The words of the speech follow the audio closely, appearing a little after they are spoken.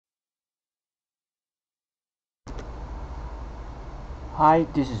Hi,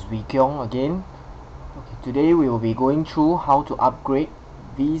 this is Wee Kyung again. Today we will be going through how to upgrade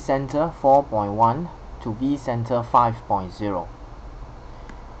vCenter 4.1 to vCenter 5.0.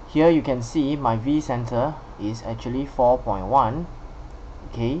 Here you can see my vCenter is actually 4.1,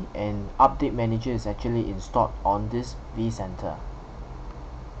 okay, and Update Manager is actually installed on this vCenter.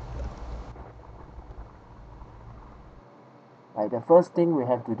 Right, the first thing we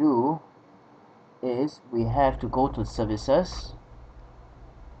have to do is we have to go to Services,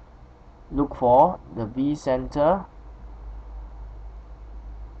 look for the vCenter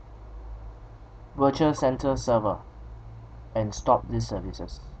Virtual Center Server and stop these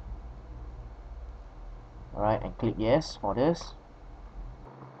services. Alright, and click yes for this.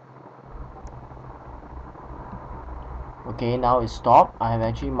 Okay, now it's stopped. I have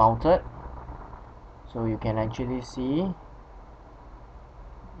actually mounted, so you can actually see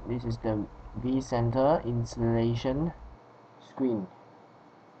this is the vCenter installation screen.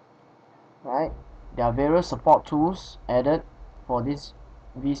 Right, there are various support tools added for this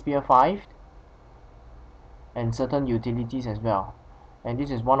vSphere 5 and certain utilities as well, and this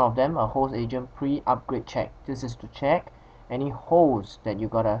is one of them, a host agent pre-upgrade check. This is to check any hosts that you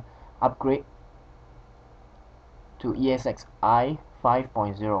gotta upgrade to ESXi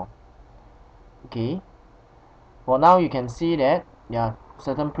 5.0. okay, for now you can see that there are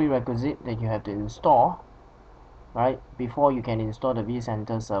certain prerequisites that you have to install, right, before you can install the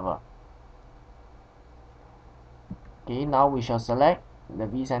vCenter server. Okay, now we shall select the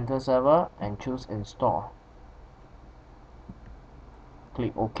vCenter server and choose install.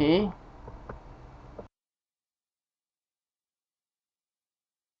 Click OK.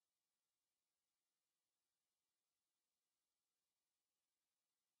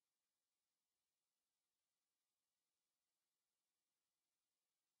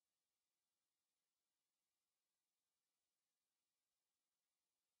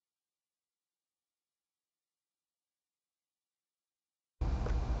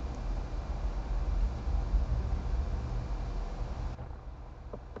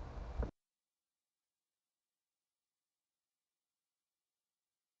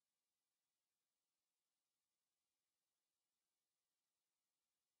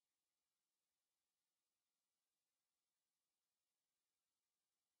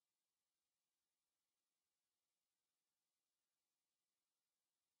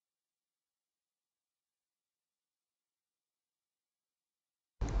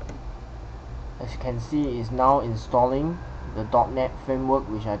 As you can see, it's now installing the .NET framework,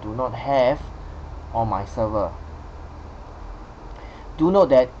 which I do not have on my server. Do note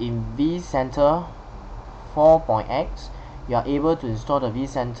that in vCenter 4.x you are able to install the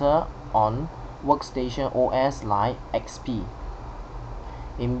vCenter on workstation OS like XP.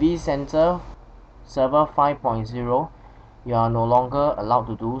 In vCenter server 5.0 you are no longer allowed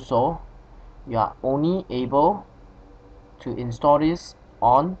to do so. You are only able to install this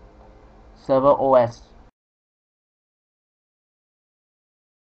on server OS.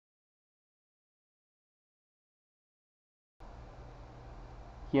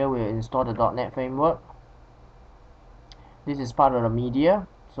 Here we'll install the .NET framework. This is part of the media,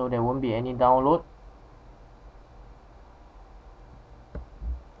 so there won't be any download.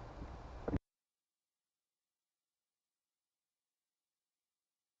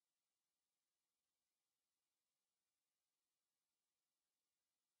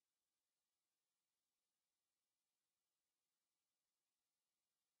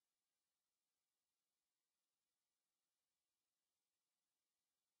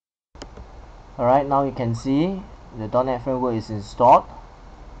 Alright, now you can see the .NET framework is installed.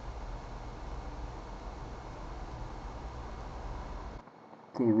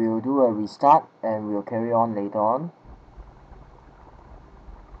 Okay, we'll do a restart and we'll carry on later on.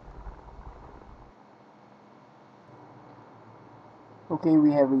 Okay,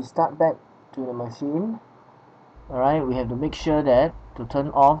 we have restart back to the machine. Alright, we have to make sure that to turn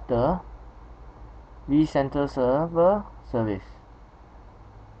off the vCenter server service.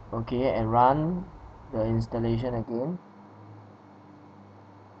 Okay, and run the installation again.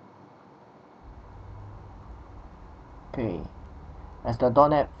 Okay, as the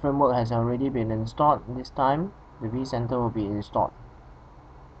 .NET framework has already been installed, this time the vCenter will be installed.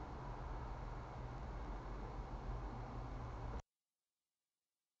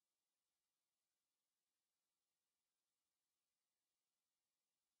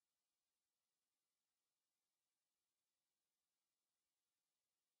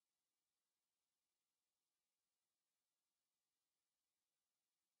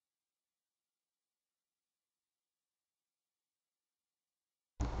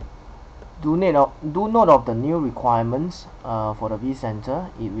 Do note of the new requirements for the vCenter.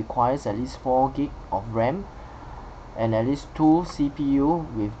 It requires at least 4 gig of RAM and at least 2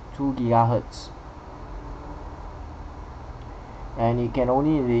 CPU with 2 GHz. And it can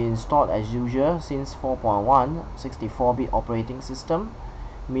only be installed as usual since 4.1 64-bit operating system.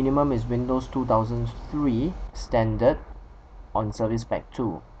 Minimum is Windows 2003 standard on Service Pack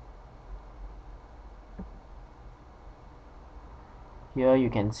 2. Here you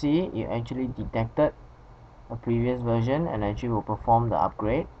can see it actually detected a previous version and actually will perform the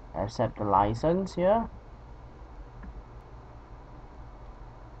upgrade. Accept the license here.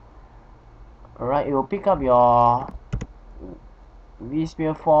 Alright, it will pick up your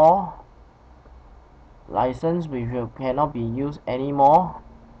vSphere 4 license which cannot be used anymore.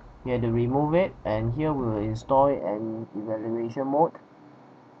 You have to remove it, and here we will install it in evaluation mode.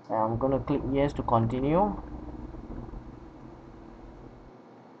 And I'm going to click yes to continue.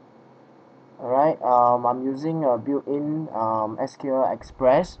 Alright, I'm using a built-in SQL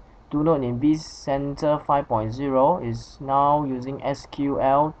Express. Do note in vCenter 5.0 is now using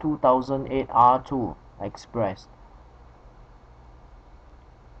SQL 2008 R2 Express.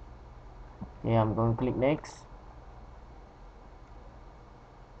 Okay, I'm going to click next.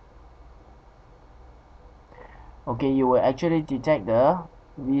 Okay, you will actually detect the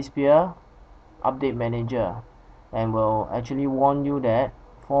vSphere update manager and will actually warn you that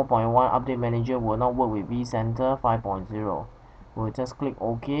 4.1 update manager will not work with vCenter 5.0. We'll just click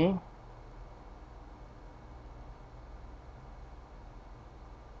OK.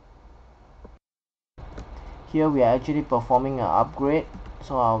 Here we are actually performing an upgrade,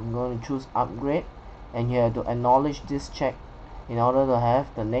 so I'm going to choose upgrade, and you have to acknowledge this check in order to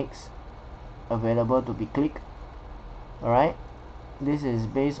have the next available to be clicked. Alright, this is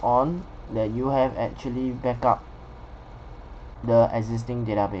based on that you have actually backup the existing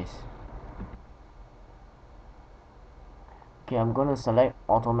database. Okay, I'm going to select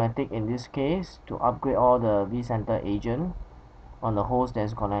automatic in this case to upgrade all the vCenter agent on the host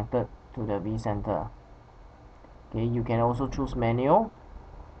that's connected to the vCenter. Okay, you can also choose manual.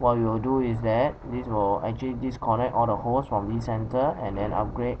 What you will do is that this will actually disconnect all the hosts from vCenter and then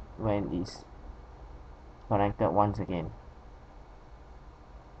upgrade when it's connected once again.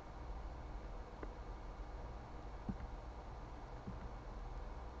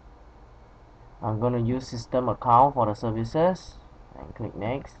 I'm going to use system account for the services and click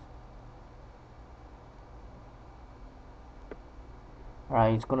next.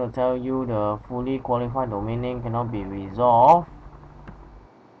 Alright, it's going to tell you the fully qualified domain name cannot be resolved.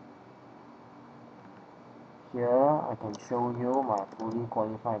 Here I can show you my fully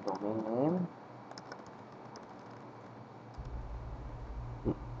qualified domain name.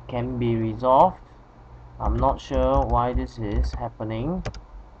 It can be resolved. I'm not sure why this is happening.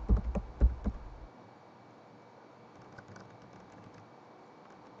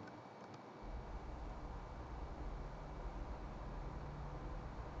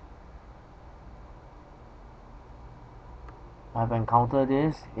 I've encountered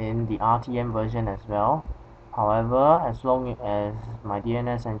this in the RTM version as well. However, as long as my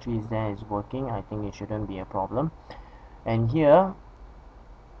DNS entry is there, is working, I think it shouldn't be a problem. And here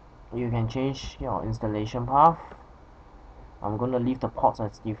you can change your installation path. I'm going to leave the ports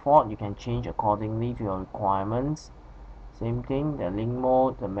as default. You can change accordingly to your requirements. Same thing, the link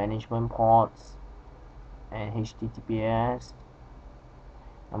mode, the management ports, and HTTPS.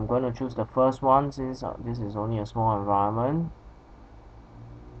 I'm going to choose the first one since this is only a small environment.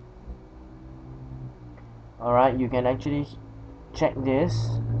 Alright, you can actually check this.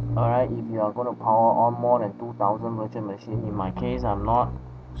 Alright, if you are going to power on more than 2000 virtual machines. In my case I'm not,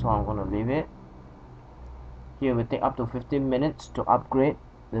 so I'm going to leave it. Here will take up to 15 minutes to upgrade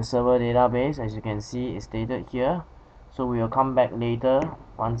the server database. As you can see, it's stated here. So we will come back later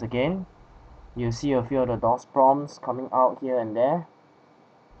once again. You'll see a few of the DOS prompts coming out here and there.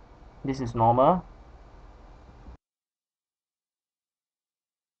 This is normal.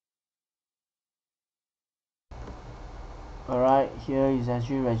 Alright, here is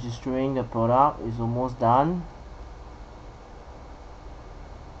actually registering the product. It's almost done.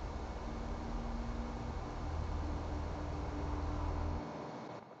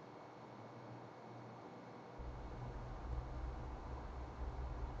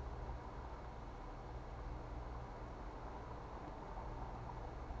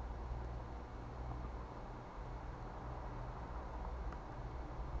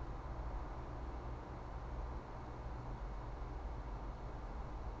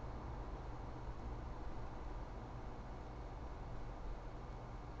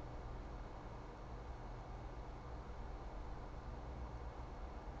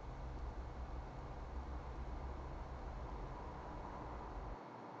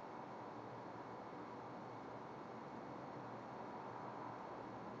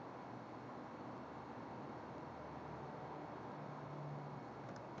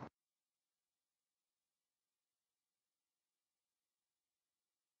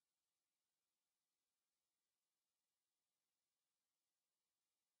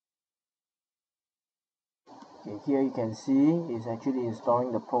 Okay, here you can see it's actually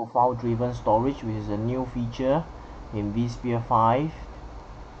installing the profile driven storage, which is a new feature in vSphere 5.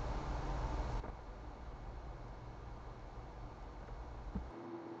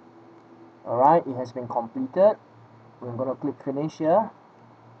 Alright, it has been completed. We're going to click finish here.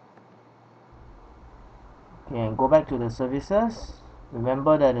 Okay, and go back to the services.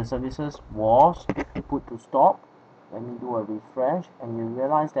 Remember that the services was put to stop. Let me do a refresh, and you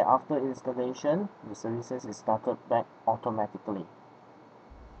realize that after installation, the services is started back automatically.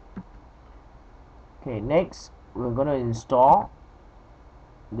 Okay, next we're going to install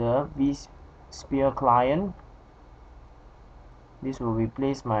the vSphere client. This will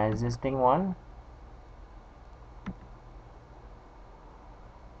replace my existing one.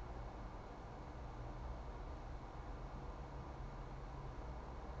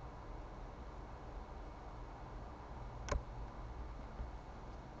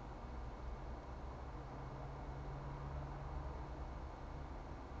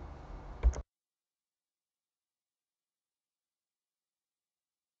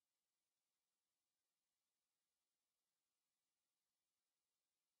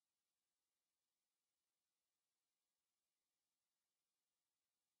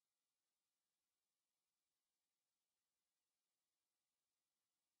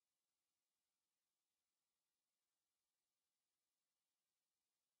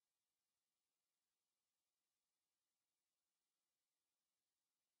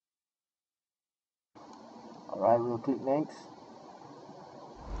 Alright, we'll click next.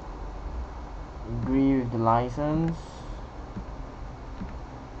 Agree with the license.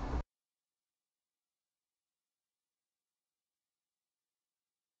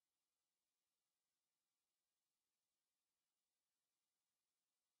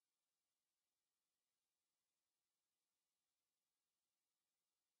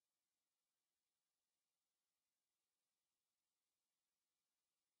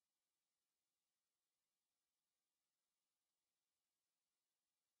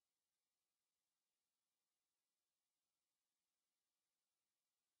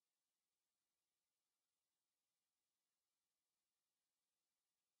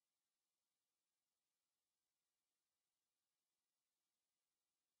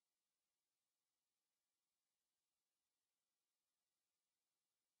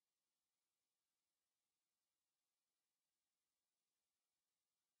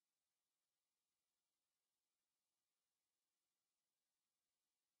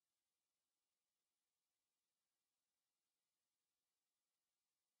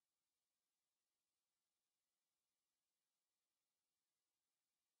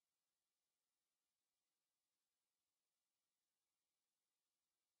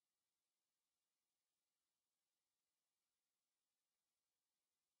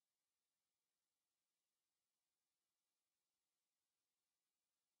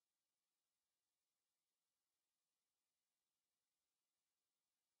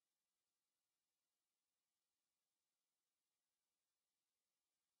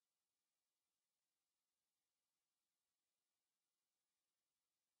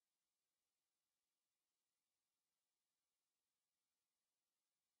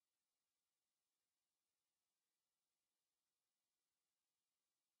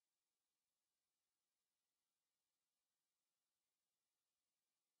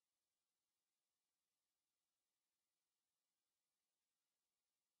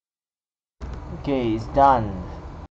 Okay, it's done.